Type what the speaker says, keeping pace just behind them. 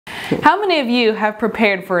How many of you have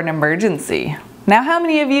prepared for an emergency? Now, how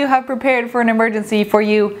many of you have prepared for an emergency for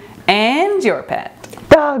you and your pet?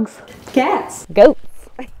 Dogs. Cats. Goats.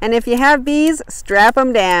 And if you have bees, strap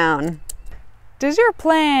them down. Does your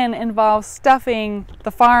plan involve stuffing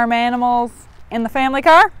the farm animals in the family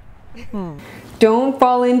car? Don't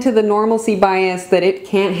fall into the normalcy bias that it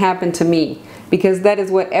can't happen to me, because that is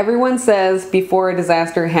what everyone says before a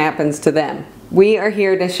disaster happens to them. We are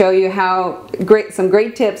here to show you some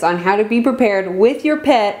great tips on how to be prepared with your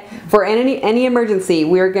pet for any emergency.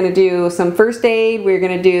 We are going to do some first aid, we're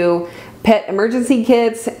going to do pet emergency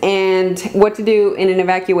kits, and what to do in an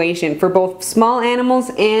evacuation for both small animals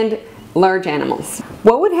and large animals.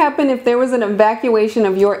 What would happen if there was an evacuation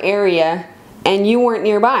of your area and you weren't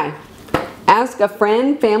nearby? Ask a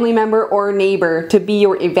friend, family member, or neighbor to be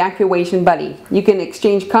your evacuation buddy. You can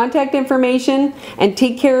exchange contact information and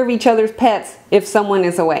take care of each other's pets if someone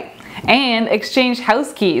is away. And exchange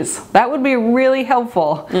house keys. That would be really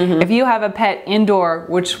helpful if you have a pet indoor,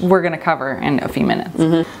 which we're going to cover in a few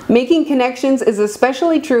minutes. Making connections is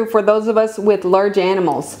especially true for those of us with large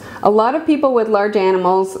animals. A lot of people with large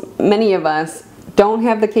animals, many of us, don't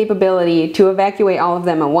have the capability to evacuate all of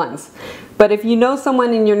them at once. But if you know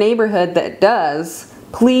someone in your neighborhood that does,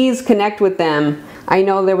 please connect with them. I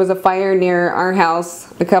know there was a fire near our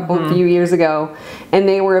house a few years ago, and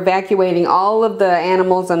they were evacuating all of the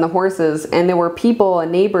animals and the horses, and there were people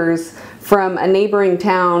and neighbors from a neighboring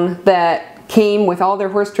town that came with all their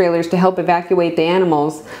horse trailers to help evacuate the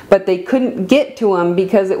animals, but they couldn't get to them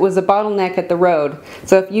because it was a bottleneck at the road.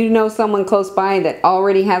 So if you know someone close by that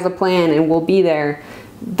already has a plan and will be there,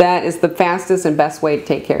 that is the fastest and best way to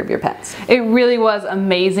take care of your pets. It really was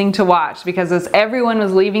amazing to watch, because as everyone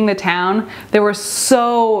was leaving the town, there were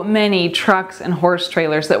so many trucks and horse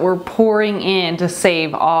trailers that were pouring in to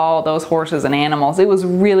save all those horses and animals. It was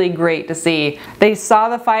really great to see. They saw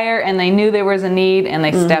the fire and they knew there was a need, and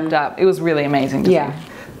they stepped up. It was really amazing to see.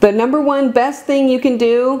 The number one best thing you can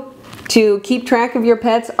do to keep track of your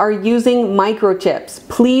pets are using microchips.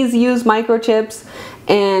 Please use microchips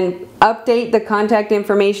and update the contact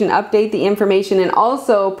information, update the information, and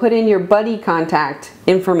also put in your buddy contact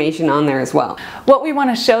information on there as well. What we want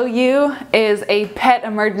to show you is a pet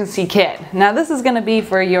emergency kit. Now this is going to be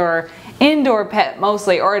for your indoor pet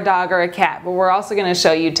mostly, or a dog or a cat, but we're also going to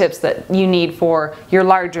show you tips that you need for your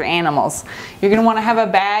larger animals. You're going to want to have a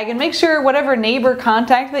bag, and make sure whatever neighbor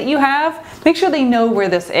contact that you have, make sure they know where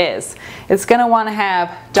this is. It's going to want to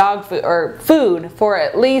have dog food or food for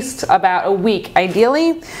at least about a week.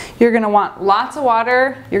 Ideally, you're going to want lots of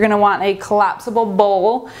water. You're going to want a collapsible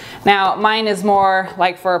bowl. Now mine is more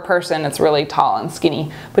like for a person, it's really tall and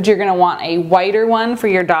skinny, but you're going to want a wider one for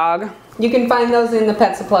your dog. You can find those in the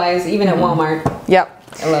pet supplies, even at Walmart. Yep.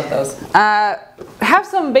 I love those. Have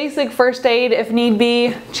some basic first aid if need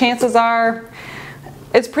be. Chances are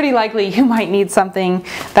it's pretty likely you might need something.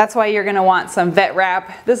 That's why you're going to want some vet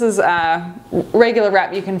wrap. This is regular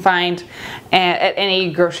wrap you can find at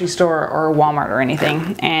any grocery store or Walmart or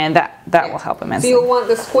anything, and that will help immensely. So you'll want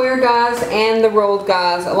the square gauze and the rolled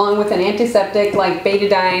gauze, along with an antiseptic like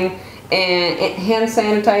betadine, and hand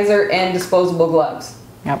sanitizer, and disposable gloves.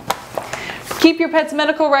 Yep. Keep your pet's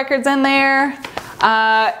medical records in there.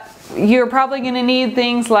 You're probably going to need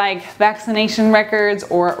things like vaccination records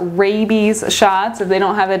or rabies shots if they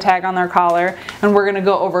don't have the tag on their collar, and we're going to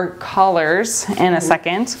go over collars in a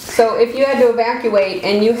second. So if you had to evacuate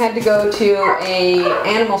and you had to go to an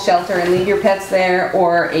animal shelter and leave your pets there,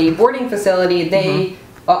 or a boarding facility, they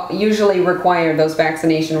usually require those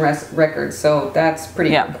vaccination records, so that's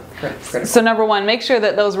pretty critical. So number one, make sure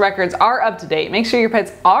that those records are up to date. Make sure your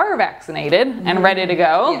pets are vaccinated and ready to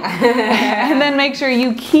go. And then make sure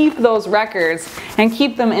you keep those records and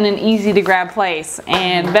keep them in an easy to grab place.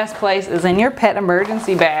 And best place is in your pet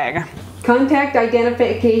emergency bag. Contact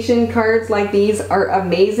identification cards like these are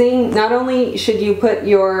amazing. Not only should you put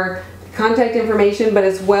your contact information, but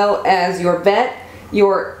as well as your vet,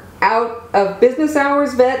 your out of business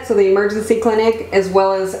hours vet, so the emergency clinic, as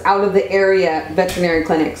well as out of the area veterinary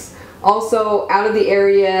clinics. Also, out of the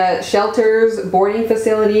area shelters, boarding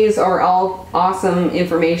facilities are all awesome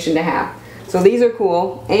information to have. So these are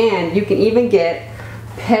cool, and you can even get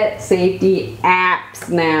pet safety apps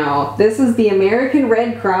now. This is the American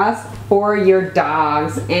Red Cross for your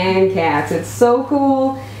dogs and cats. It's so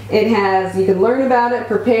cool. It has, you can learn about it,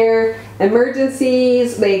 prepare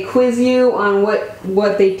emergencies. They quiz you on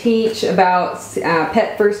what they teach about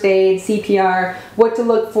pet first aid, CPR, what to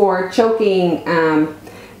look for, choking,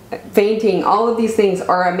 fainting. All of these things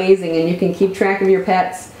are amazing, and you can keep track of your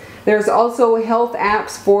pets There's also health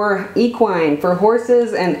apps for equine, for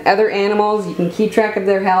horses and other animals. You can keep track of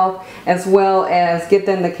their health as well as get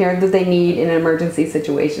them the care that they need in an emergency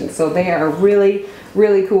situation. So they are really,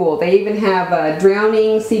 really cool. They even have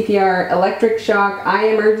drowning, CPR, electric shock, eye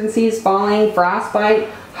emergencies, falling, frostbite,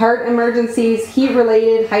 heart emergencies,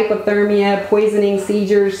 heat-related, hypothermia, poisoning,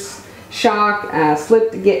 seizures, shock,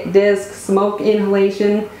 slipped disc, smoke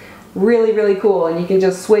inhalation. Really, really cool, and you can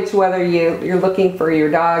just switch whether you're looking for your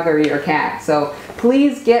dog or your cat. So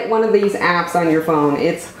please get one of these apps on your phone.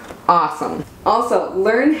 It's awesome. Also,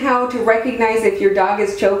 learn how to recognize if your dog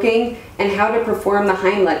is choking and how to perform the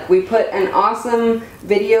Heimlich. We put an awesome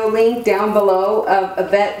video link down below of a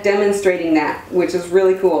vet demonstrating that, which is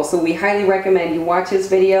really cool. So we highly recommend you watch his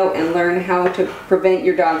video and learn how to prevent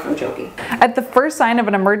your dog from choking. At the first sign of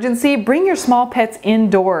an emergency, bring your small pets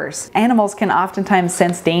indoors. Animals can oftentimes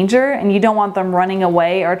sense danger and you don't want them running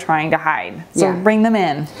away or trying to hide. So bring them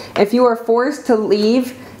in. If you are forced to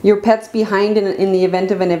leave your pets behind in the event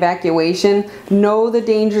of an evacuation, know the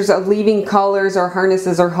dangers of leaving collars or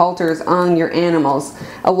harnesses or halters on your animals.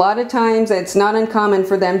 A lot of times it's not uncommon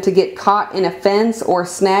for them to get caught in a fence or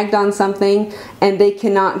snagged on something and they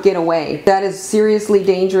cannot get away. That is seriously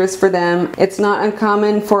dangerous for them. It's not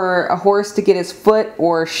uncommon for a horse to get his foot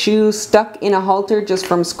or shoe stuck in a halter just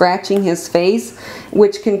from scratching his face,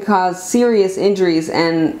 which can cause serious injuries,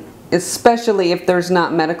 and especially if there's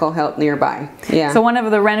not medical help nearby. Yeah. So one of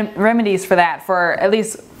the remedies for that, for at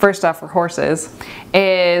least first off for horses,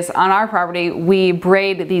 is on our property we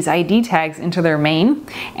braid these ID tags into their mane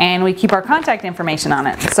and we keep our contact information on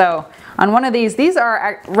it. So on one of these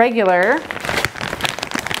are regular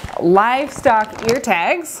livestock ear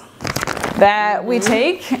tags that we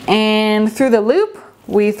take, and through the loop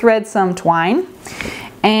we thread some twine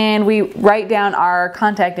and we write down our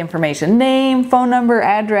contact information, name, phone number,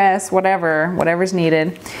 address, whatever's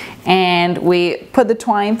needed, and we put the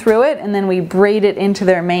twine through it and then we braid it into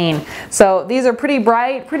their mane. So these are pretty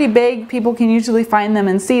bright, pretty big. People can usually find them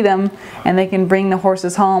and see them, and they can bring the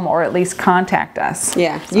horses home or at least contact us.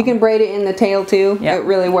 Yeah, so you can braid it in the tail too. It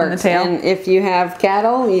really works. In the tail. And if you have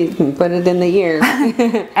cattle, you can put it in the ears.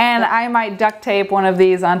 And I might duct tape one of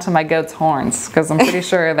these onto my goat's horns because I'm pretty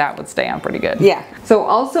sure that would stay on pretty good. Yeah.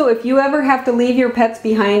 So also, if you ever have to leave your pets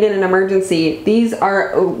behind in an emergency, these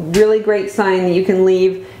are a really great sign that you can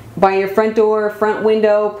leave by your front door, front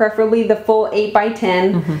window, preferably the full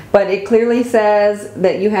 8x10, but it clearly says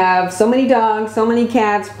that you have so many dogs, so many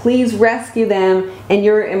cats, please rescue them, and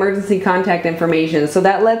your emergency contact information. So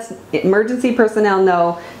that lets emergency personnel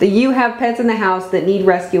know that you have pets in the house that need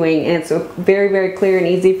rescuing, and it's very, very clear and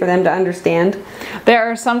easy for them to understand. There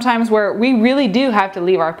are some times where we really do have to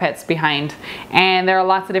leave our pets behind, and there are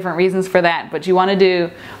lots of different reasons for that, but you want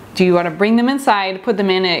to bring them inside, put them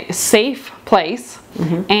in a safe place,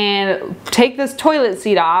 and take this toilet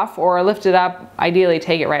seat off or lift it up. Ideally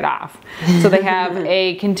take it right off. So they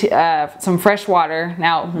have some fresh water.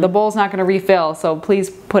 Now the bowl's not going to refill, so please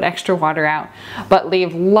put extra water out, but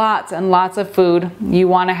leave lots and lots of food. You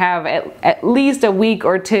want to have at least a week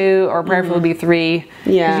or two, or preferably 3,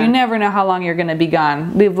 because you never know how long you're going to be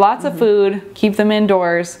gone. Leave lots of food, keep them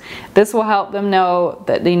indoors. This will help them know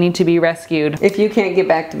that they need to be rescued. If you can't get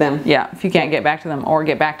back to them. Yeah, if you can't get back to them or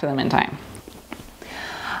get back to them in time.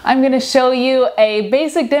 I'm going to show you a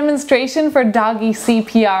basic demonstration for doggy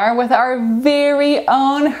CPR with our very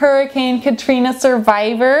own Hurricane Katrina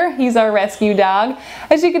survivor. He's our rescue dog.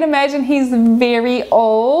 As you can imagine, he's very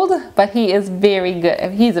old, but he is very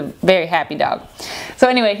good. He's a very happy dog. So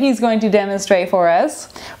anyway, he's going to demonstrate for us.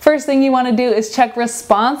 First thing you want to do is check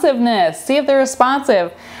responsiveness. See if they're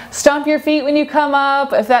responsive. Stomp your feet when you come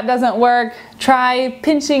up. If that doesn't work, try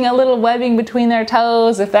pinching a little webbing between their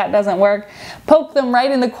toes. If that doesn't work, poke them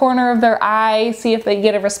right in the corner of their eye, see if they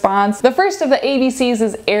get a response. The first of the ABCs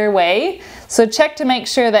is airway. So check to make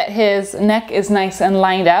sure that his neck is nice and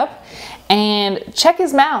lined up. And check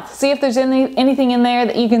his mouth. See if there's anything in there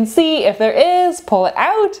that you can see. If there is, pull it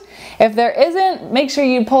out. If there isn't, make sure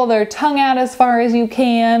you pull their tongue out as far as you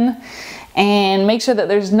can. And make sure that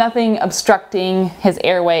there's nothing obstructing his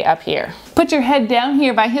airway up here. Put your head down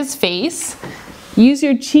here by his face. Use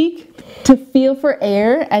your cheek to feel for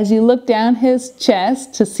air as you look down his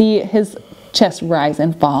chest to see his chest rise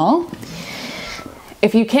and fall.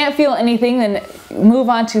 If you can't feel anything, then move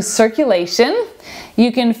on to circulation.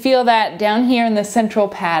 You can feel that down here in the central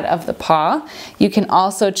pad of the paw. You can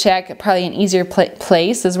also check, probably an easier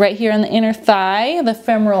place is right here in the inner thigh, the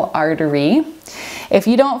femoral artery. If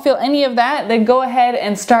you don't feel any of that, then go ahead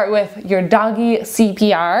and start with your doggy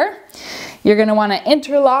CPR. You're going to want to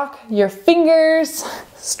interlock your fingers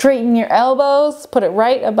straighten your elbows, put it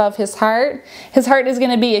right above his heart. His heart is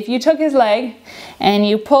going to be, if you took his leg and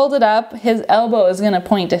you pulled it up, his elbow is going to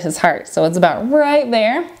point to his heart. So it's about right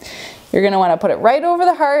there. You're going to want to put it right over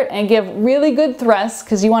the heart and give really good thrust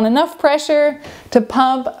because you want enough pressure to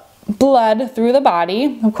pump blood through the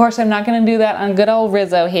body. Of course, I'm not going to do that on good old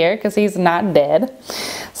Rizzo here because he's not dead.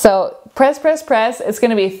 So press, press, press. It's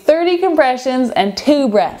going to be 30 compressions and 2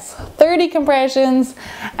 breaths. 30 compressions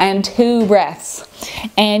and 2 breaths.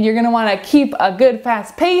 And you're going to want to keep a good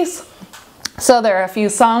fast pace. So there are a few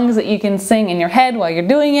songs that you can sing in your head while you're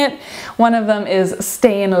doing it. One of them is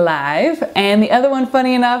Staying Alive. And the other one,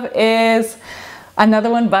 funny enough, is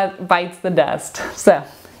Another One Bites the Dust. So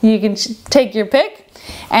you can take your pick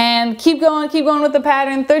and keep going with the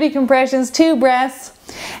pattern. 30 compressions, 2 breaths.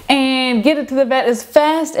 And get it to the vet as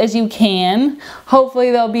fast as you can.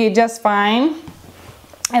 Hopefully they'll be just fine.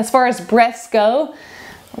 As far as breaths go,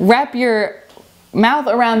 wrap your mouth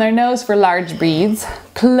around their nose for large breeds.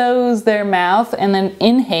 Close their mouth and then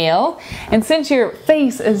inhale. And since your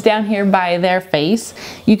face is down here by their face,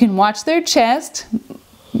 you can watch their chest.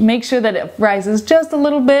 Make sure that it rises just a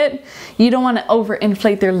little bit. You don't want to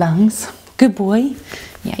overinflate their lungs. Good boy.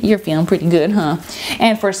 Yeah, you're feeling pretty good, huh?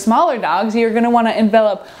 And for smaller dogs, you're going to want to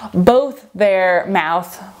envelop both their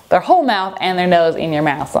mouth, their whole mouth, and their nose in your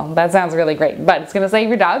mouth. So that sounds really great, but it's going to save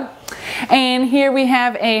your dog. And here we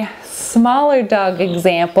have a smaller dog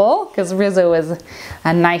example, because Rizzo is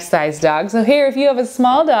a nice sized dog. So here, if you have a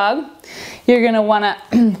small dog, you're going to want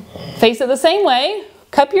to face it the same way.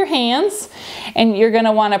 Cup your hands, and you're going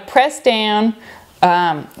to want to press down,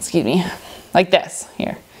 like this,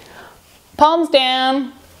 here. Palms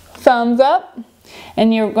down, thumbs up,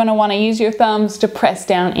 and you're going to want to use your thumbs to press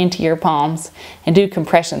down into your palms and do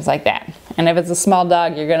compressions like that. And if it's a small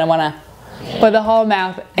dog, you're going to want to put the whole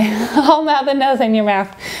mouth and nose in your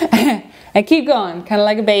mouth. And keep going, kind of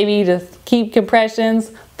like a baby. Just keep compressions,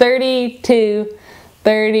 32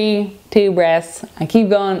 breaths, and keep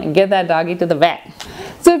going and get that doggy to the vet.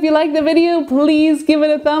 So if you like the video, please give it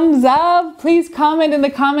a thumbs up. Please comment in the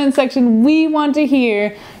comment section. We want to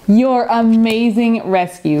hear your amazing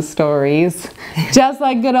rescue stories, just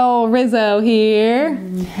like good old Rizzo here.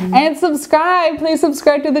 And subscribe. Please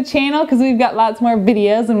subscribe to the channel because we've got lots more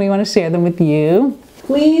videos and we want to share them with you.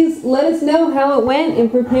 Please let us know how it went in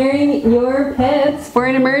preparing your pets for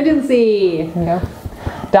an emergency. Yeah.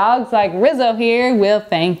 Dogs like Rizzo here will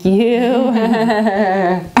thank you.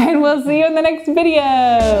 And we'll see you in the next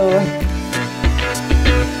video.